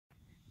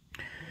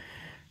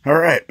All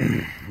right,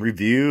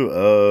 review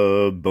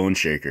of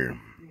Boneshaker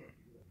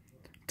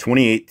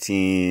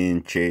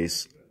 2018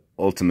 Chase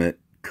Ultimate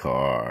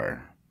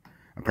Car.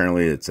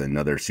 Apparently, it's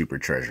another super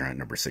treasure hunt,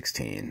 number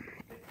 16.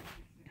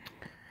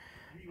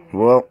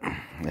 Well,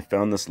 I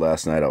found this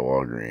last night at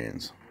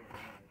Walgreens.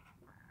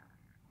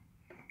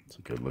 It's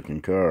a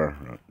good-looking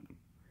car.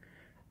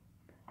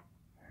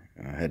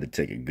 I had to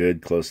take a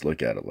good close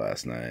look at it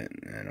last night,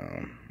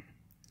 and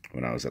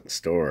when I was at the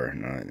store,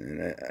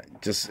 and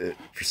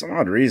for some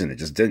odd reason, it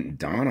just didn't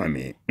dawn on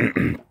me.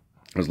 I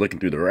was looking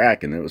through the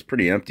rack, and it was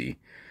pretty empty.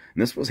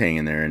 And this was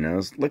hanging there, and I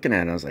was looking at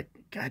it, and I was like,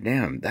 God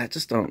damn, that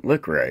just don't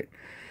look right.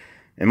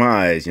 And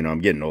my eyes, I'm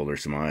getting older,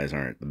 so my eyes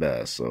aren't the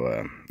best, so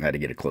I had to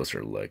get a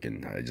closer look,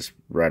 and I just,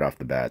 right off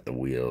the bat, the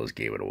wheels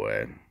gave it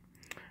away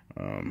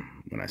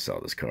when I saw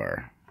this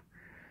car.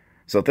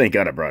 So thank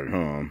God I brought it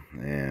home,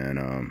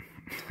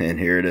 and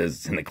here it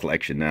is in the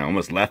collection now. I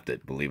almost left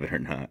it, believe it or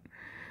not.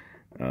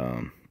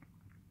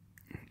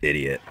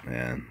 Idiot,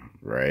 man.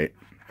 Right.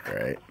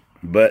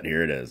 But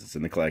here it is. It's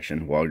in the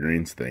collection.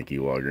 Walgreens. Thank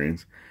you,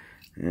 Walgreens.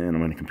 And I'm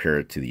going to compare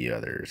it to the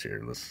others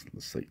here. Let's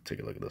take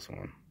a look at this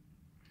one.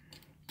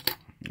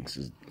 This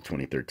is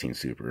 2013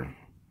 Super.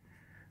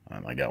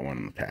 I got one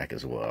in the pack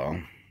as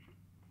well.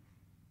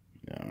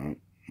 Yeah,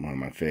 one of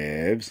my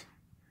faves.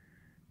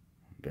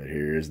 But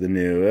here's the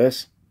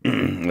newest.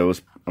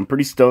 I'm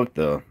pretty stoked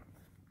though.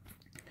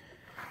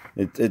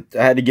 I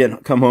had to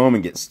come home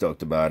and get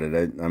stoked about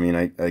it.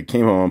 I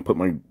came home, put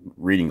my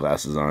reading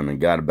glasses on,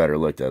 and got a better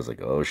look. I was like,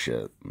 oh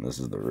shit, this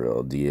is the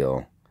real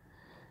deal.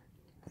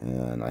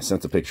 And I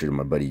sent a picture to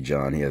my buddy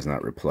John. He has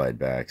not replied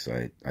back,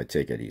 so I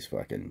take it he's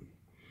fucking...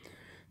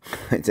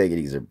 I take it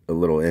he's a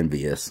little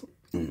envious.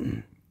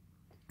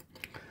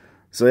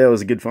 So yeah, it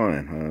was a good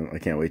find. I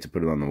can't wait to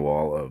put it on the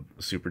wall of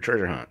super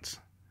treasure hunts.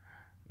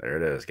 There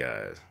it is,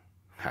 guys.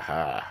 Ha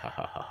ha ha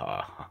ha ha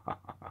ha.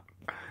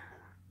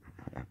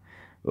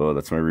 Well,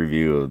 that's my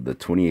review of the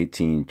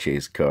 2018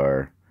 Chase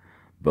car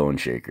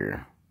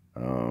Boneshaker.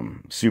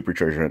 Super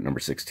treasure hunt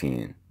number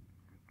 16.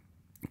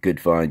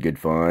 Good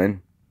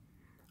find.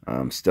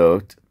 I'm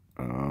stoked.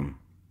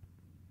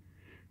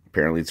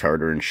 Apparently it's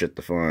harder than shit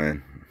to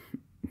find.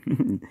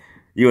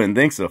 You wouldn't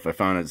think so if I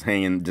found it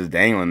hanging, just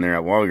dangling there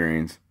at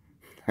Walgreens.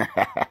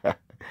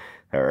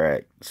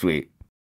 Alright, sweet.